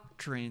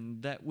doctrine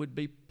that would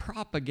be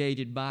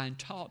propagated by and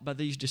taught by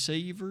these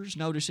deceivers,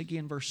 notice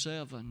again verse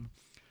 7,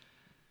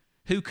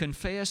 who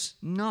confess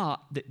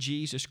not that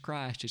Jesus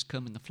Christ has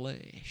come in the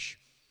flesh.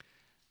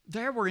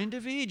 There were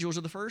individuals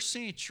of the first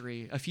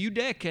century, a few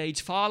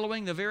decades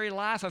following the very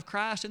life of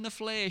Christ in the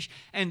flesh,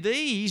 and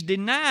these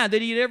denied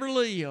that He had ever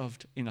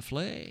lived in the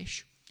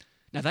flesh.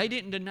 Now, they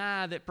didn't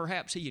deny that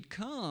perhaps He had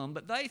come,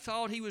 but they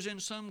thought He was in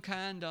some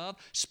kind of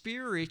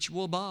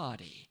spiritual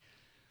body.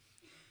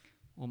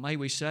 Well, may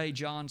we say,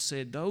 John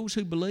said, those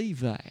who believe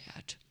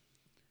that,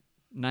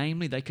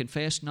 namely, they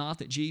confess not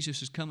that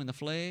Jesus has come in the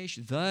flesh,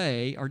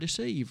 they are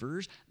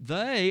deceivers.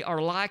 They are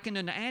likened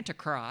unto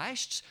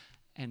antichrists,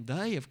 and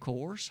they, of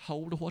course,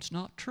 hold to what's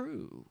not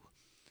true.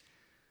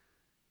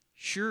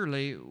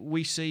 Surely,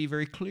 we see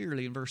very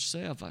clearly in verse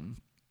 7,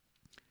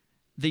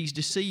 these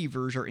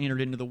deceivers are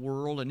entered into the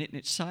world, and isn't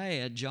it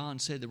sad? John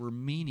said there were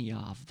many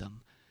of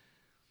them.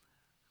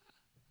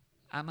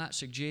 I might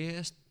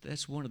suggest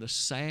that's one of the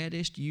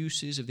saddest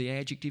uses of the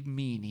adjective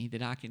many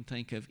that I can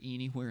think of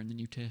anywhere in the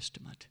New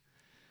Testament.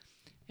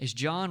 As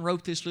John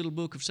wrote this little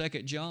book of 2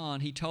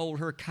 John, he told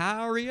her,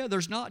 Charia,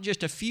 there's not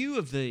just a few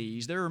of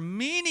these, there are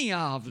many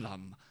of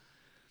them.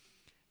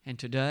 And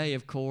today,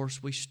 of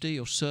course, we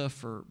still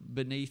suffer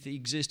beneath the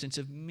existence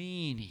of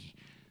many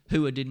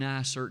who would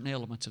deny certain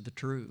elements of the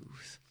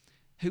truth,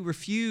 who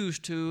refuse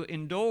to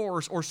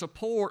endorse or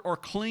support or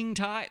cling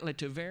tightly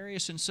to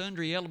various and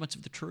sundry elements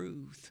of the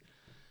truth.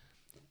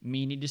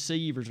 Many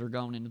deceivers are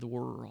gone into the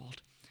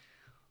world.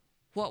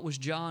 What was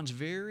John's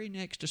very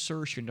next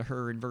assertion to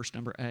her in verse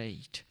number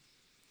 8?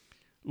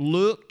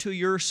 Look to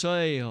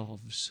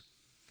yourselves.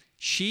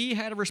 She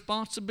had a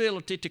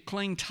responsibility to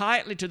cling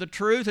tightly to the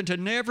truth and to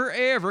never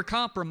ever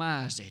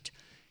compromise it.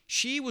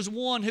 She was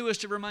one who was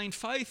to remain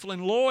faithful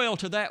and loyal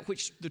to that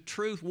which the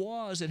truth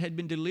was that had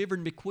been delivered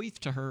and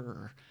bequeathed to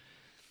her.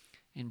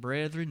 And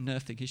brethren,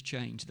 nothing has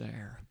changed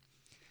there.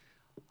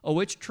 Oh,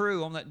 it's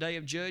true on that day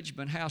of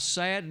judgment how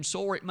sad and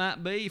sore it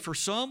might be for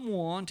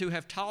someone to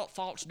have taught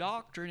false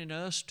doctrine and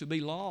us to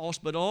be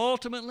lost, but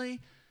ultimately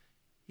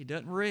it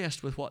doesn't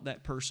rest with what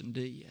that person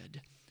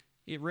did.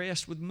 It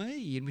rests with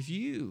me and with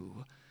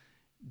you.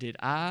 Did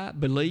I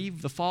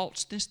believe the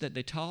falseness that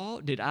they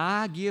taught? Did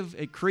I give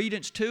a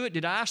credence to it?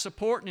 Did I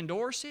support and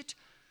endorse it?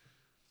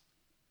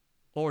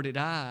 Or did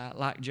I,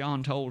 like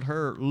John told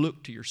her,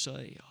 look to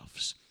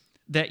yourselves,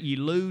 that ye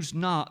lose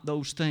not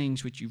those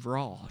things which you've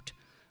wrought,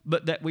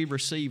 but that we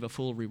receive a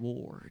full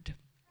reward?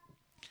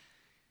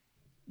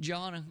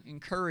 John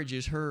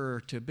encourages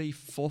her to be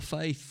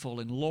faithful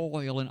and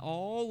loyal and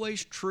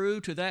always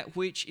true to that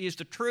which is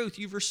the truth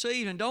you've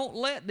received. And don't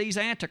let these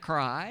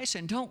antichrists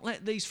and don't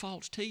let these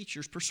false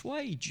teachers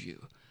persuade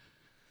you.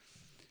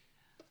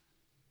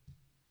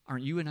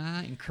 Aren't you and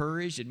I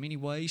encouraged in many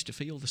ways to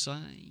feel the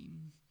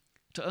same?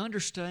 To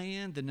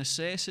understand the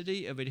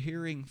necessity of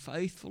adhering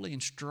faithfully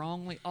and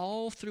strongly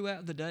all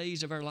throughout the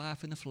days of our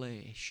life in the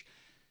flesh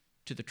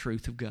to the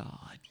truth of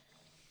God.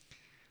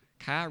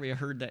 Charia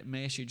heard that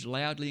message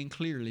loudly and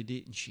clearly,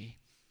 didn't she?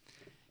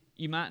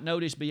 You might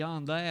notice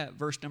beyond that,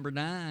 verse number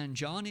 9,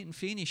 John didn't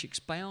finish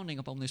expounding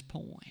upon this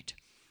point.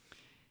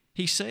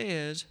 He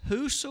says,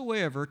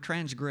 whosoever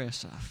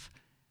transgresseth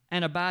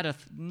and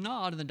abideth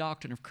not in the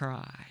doctrine of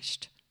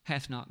Christ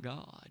hath not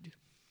God.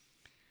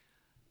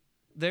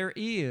 There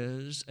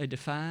is a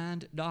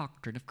defined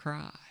doctrine of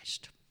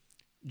Christ.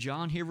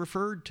 John here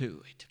referred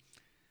to it.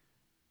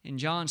 And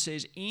John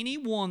says,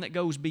 anyone that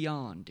goes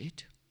beyond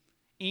it,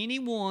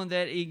 anyone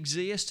that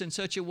exists in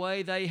such a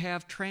way they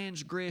have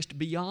transgressed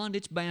beyond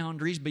its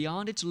boundaries,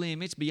 beyond its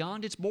limits,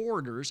 beyond its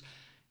borders,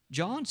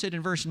 John said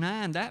in verse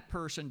 9, that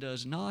person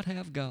does not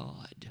have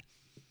God.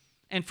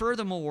 And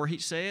furthermore, he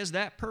says,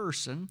 that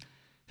person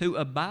who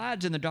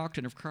abides in the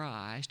doctrine of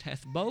Christ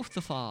hath both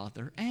the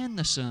Father and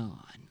the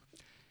Son.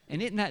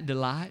 And isn't that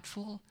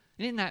delightful?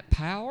 And isn't that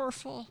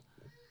powerful?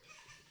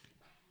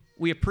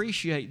 We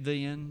appreciate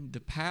then the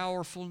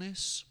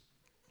powerfulness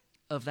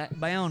of that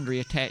boundary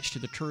attached to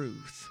the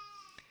truth.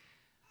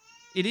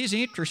 It is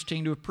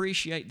interesting to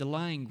appreciate the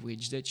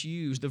language that's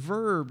used, the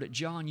verb that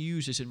John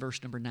uses in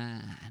verse number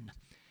 9.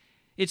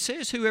 It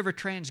says, whoever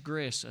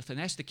transgresseth, and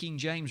that's the King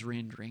James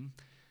rendering.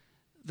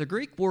 The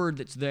Greek word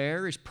that's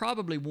there is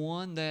probably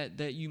one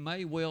that you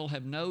may well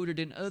have noted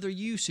in other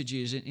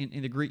usages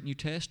in the Greek New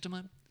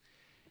Testament.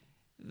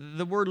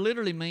 The word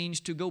literally means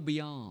to go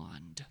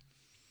beyond.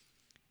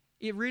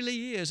 It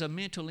really is a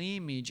mental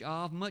image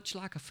of much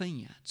like a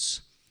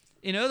fence.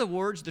 In other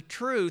words, the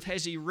truth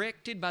has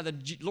erected by the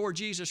Lord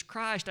Jesus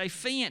Christ a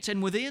fence,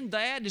 and within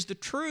that is the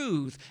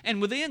truth.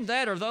 And within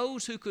that are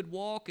those who could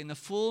walk in the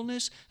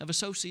fullness of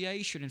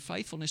association and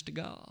faithfulness to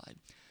God.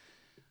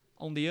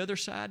 on the other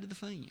side of the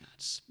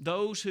fence,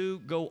 those who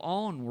go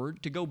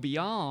onward, to go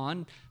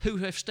beyond, who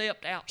have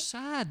stepped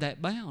outside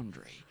that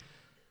boundary.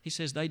 He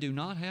says they do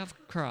not have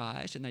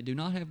Christ and they do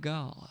not have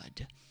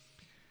God.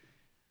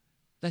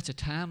 That's a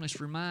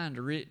timeless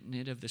reminder, isn't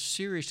it, of the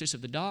seriousness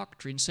of the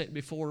doctrine set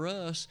before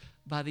us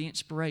by the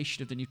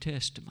inspiration of the New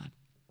Testament.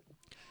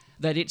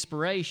 That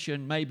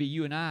inspiration maybe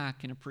you and I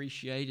can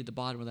appreciate at the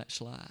bottom of that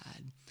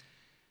slide.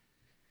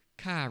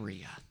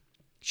 Kyria,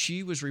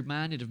 she was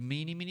reminded of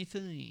many, many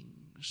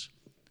things,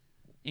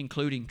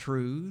 including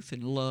truth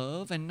and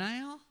love, and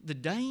now the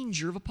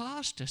danger of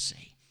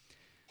apostasy.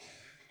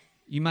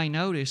 You may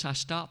notice I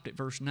stopped at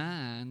verse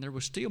 9. There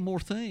was still more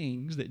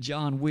things that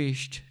John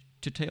wished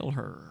to tell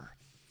her.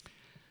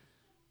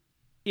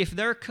 If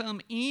there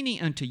come any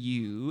unto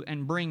you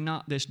and bring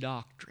not this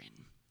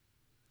doctrine,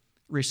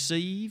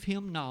 receive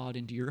him not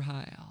into your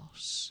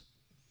house.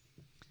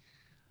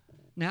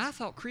 Now, I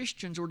thought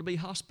Christians were to be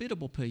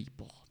hospitable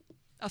people.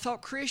 I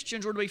thought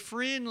Christians were to be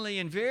friendly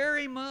and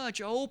very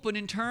much open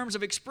in terms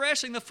of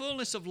expressing the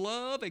fullness of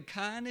love and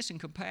kindness and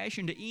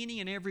compassion to any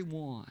and every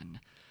one.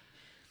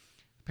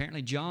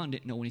 Apparently, John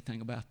didn't know anything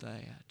about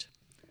that.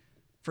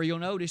 For you'll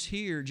notice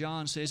here,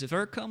 John says, if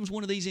there comes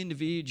one of these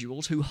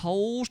individuals who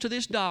holds to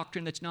this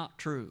doctrine that's not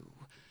true,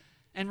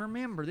 and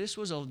remember, this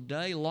was a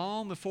day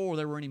long before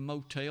there were any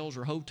motels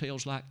or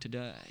hotels like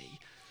today.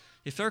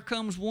 If there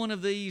comes one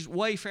of these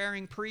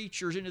wayfaring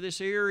preachers into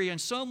this area and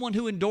someone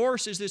who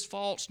endorses this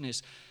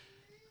falseness,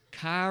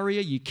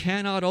 Kyria, you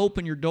cannot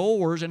open your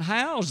doors and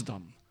house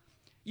them.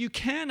 You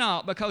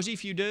cannot, because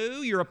if you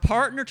do, you're a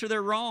partner to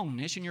their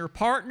wrongness and you're a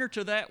partner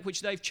to that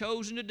which they've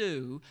chosen to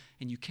do,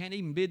 and you can't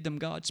even bid them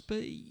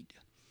Godspeed.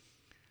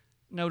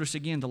 Notice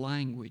again the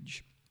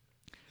language.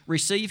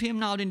 Receive him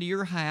not into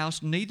your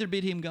house, neither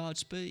bid him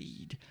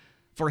Godspeed.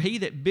 For he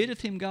that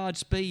biddeth him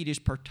Godspeed is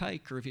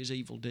partaker of his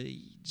evil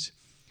deeds.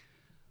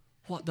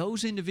 What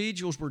those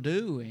individuals were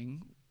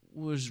doing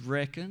was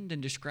reckoned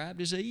and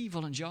described as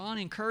evil, and John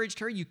encouraged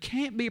her, you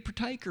can't be a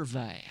partaker of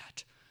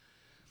that.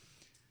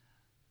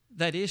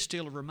 That is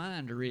still a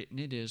reminder, isn't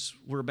it, as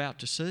we're about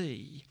to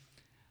see,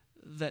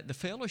 that the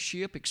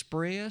fellowship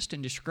expressed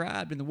and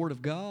described in the Word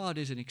of God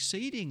is an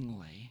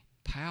exceedingly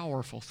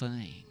powerful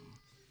thing.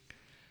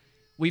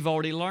 We've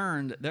already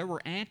learned that there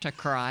were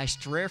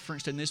antichrists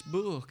referenced in this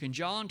book, and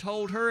John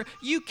told her,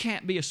 you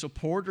can't be a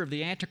supporter of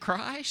the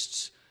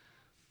antichrists.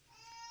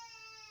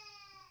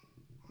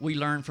 We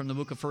learn from the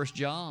book of 1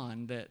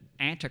 John that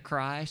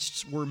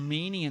antichrists were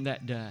many in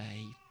that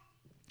day.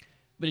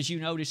 But as you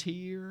notice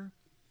here,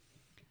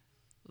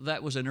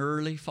 that was an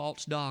early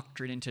false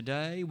doctrine, and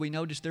today we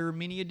notice there are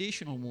many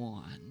additional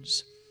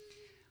ones.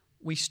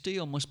 We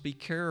still must be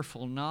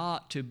careful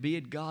not to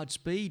bid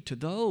Godspeed to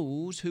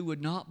those who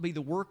would not be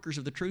the workers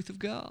of the truth of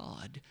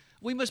God.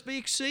 We must be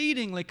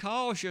exceedingly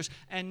cautious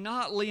and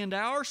not lend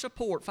our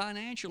support,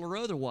 financial or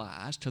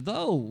otherwise, to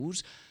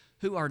those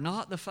who are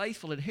not the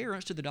faithful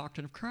adherents to the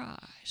doctrine of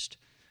Christ.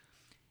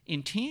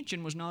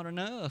 Intention was not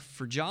enough.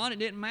 For John, it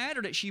didn't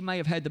matter that she may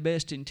have had the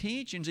best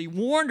intentions. He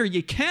warned her,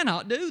 you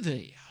cannot do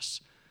this.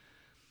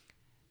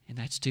 And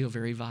that's still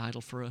very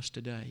vital for us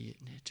today,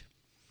 isn't it?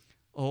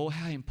 Oh,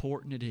 how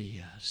important it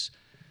is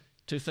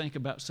to think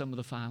about some of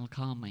the final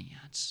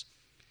comments.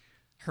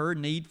 Her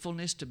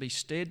needfulness to be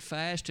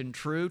steadfast and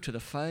true to the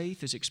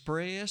faith is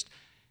expressed.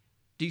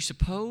 Do you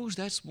suppose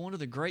that's one of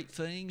the great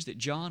things that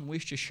John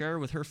wished to share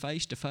with her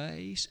face to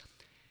face?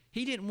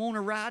 He didn't want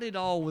to write it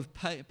all with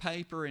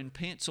paper and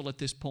pencil at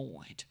this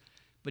point.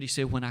 But he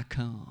said, when I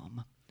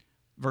come,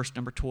 verse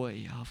number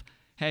 12,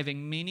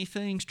 having many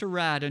things to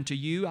write unto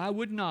you, I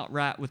would not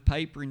write with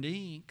paper and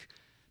ink,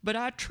 but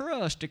I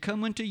trust to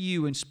come unto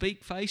you and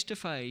speak face to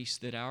face,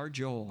 that our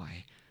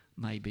joy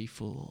may be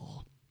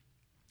full.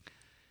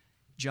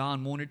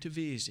 John wanted to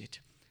visit.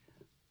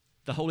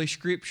 The Holy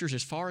Scriptures,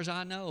 as far as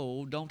I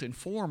know, don't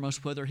inform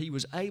us whether he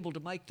was able to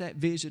make that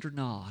visit or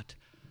not.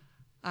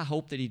 I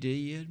hope that he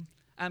did.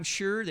 I'm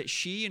sure that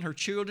she and her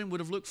children would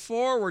have looked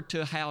forward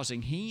to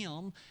housing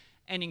him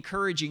and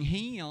encouraging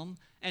him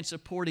and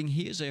supporting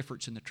his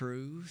efforts in the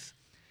truth.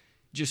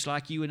 Just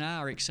like you and I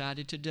are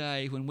excited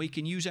today when we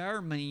can use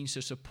our means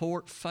to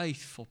support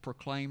faithful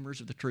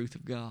proclaimers of the truth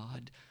of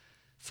God.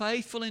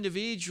 Faithful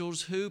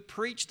individuals who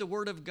preach the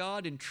Word of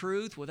God in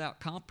truth without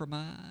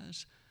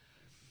compromise.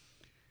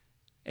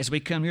 As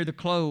we come near the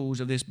close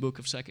of this book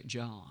of 2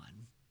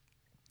 John,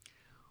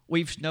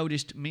 we've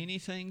noticed many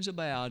things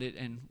about it,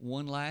 and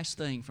one last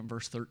thing from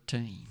verse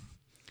 13.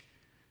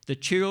 The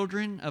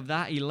children of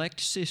thy elect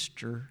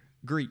sister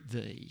greet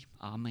thee.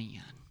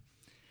 Amen.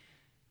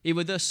 It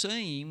would thus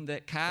seem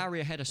that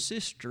Kyria had a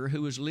sister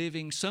who was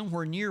living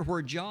somewhere near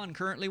where John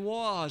currently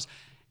was,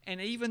 and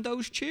even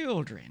those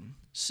children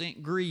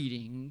sent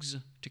greetings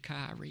to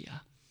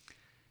Kyria.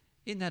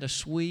 Isn't that a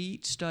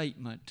sweet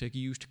statement to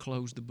use to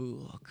close the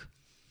book?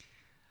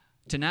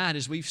 Tonight,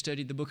 as we've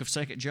studied the book of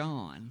 2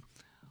 John,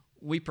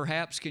 we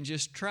perhaps can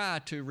just try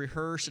to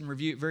rehearse and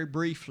review it very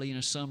briefly in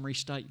a summary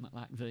statement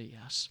like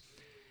this.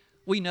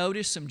 We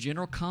noticed some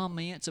general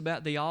comments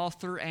about the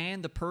author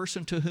and the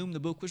person to whom the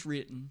book was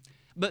written.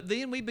 But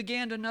then we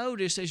began to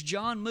notice as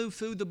John moved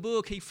through the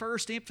book, he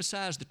first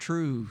emphasized the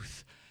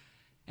truth,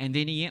 and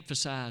then he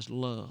emphasized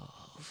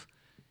love.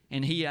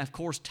 And he, of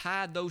course,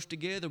 tied those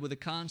together with the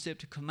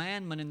concept of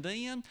commandment, and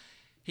then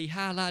he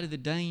highlighted the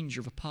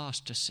danger of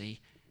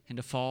apostasy and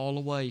to fall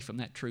away from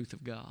that truth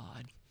of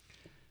God.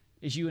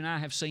 As you and I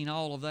have seen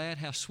all of that,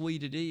 how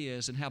sweet it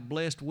is and how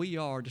blessed we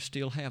are to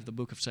still have the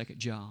book of 2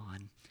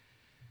 John.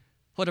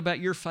 What about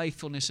your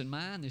faithfulness and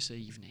mine this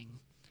evening?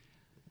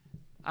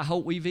 I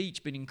hope we've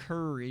each been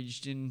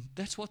encouraged, and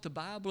that's what the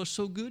Bible is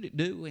so good at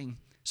doing.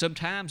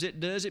 Sometimes it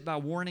does it by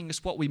warning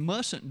us what we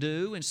mustn't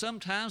do, and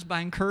sometimes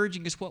by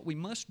encouraging us what we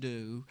must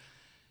do.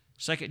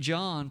 2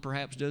 John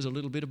perhaps does a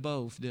little bit of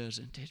both,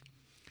 doesn't it?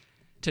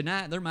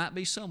 Tonight there might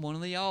be someone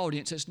in the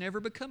audience that's never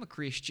become a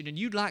Christian, and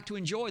you'd like to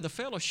enjoy the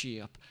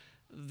fellowship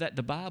that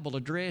the Bible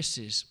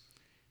addresses.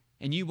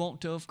 And you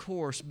want to, of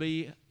course,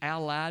 be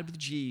allied with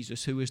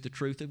Jesus, who is the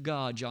truth of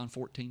God, John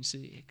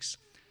 14:6.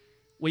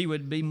 We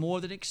would be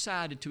more than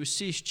excited to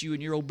assist you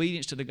in your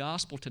obedience to the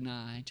gospel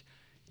tonight.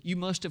 You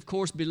must, of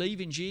course,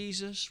 believe in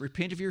Jesus,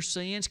 repent of your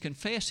sins,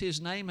 confess His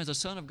name as the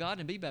Son of God,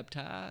 and be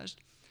baptized.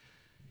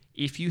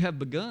 If you have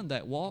begun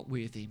that walk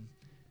with Him,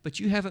 but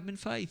you haven't been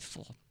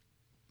faithful,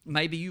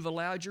 maybe you've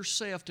allowed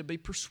yourself to be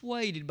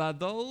persuaded by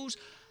those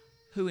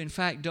who, in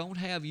fact, don't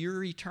have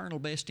your eternal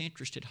best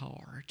interest at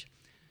heart.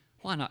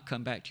 Why not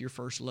come back to your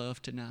first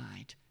love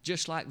tonight?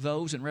 Just like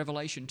those in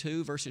Revelation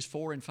 2, verses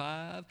 4 and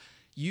 5,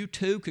 you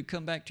too could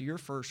come back to your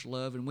first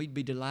love, and we'd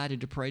be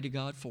delighted to pray to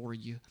God for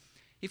you.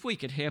 If we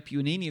could help you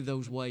in any of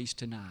those ways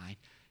tonight,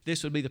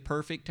 this would be the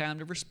perfect time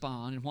to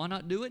respond, and why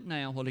not do it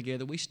now while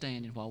together we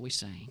stand and while we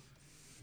sing?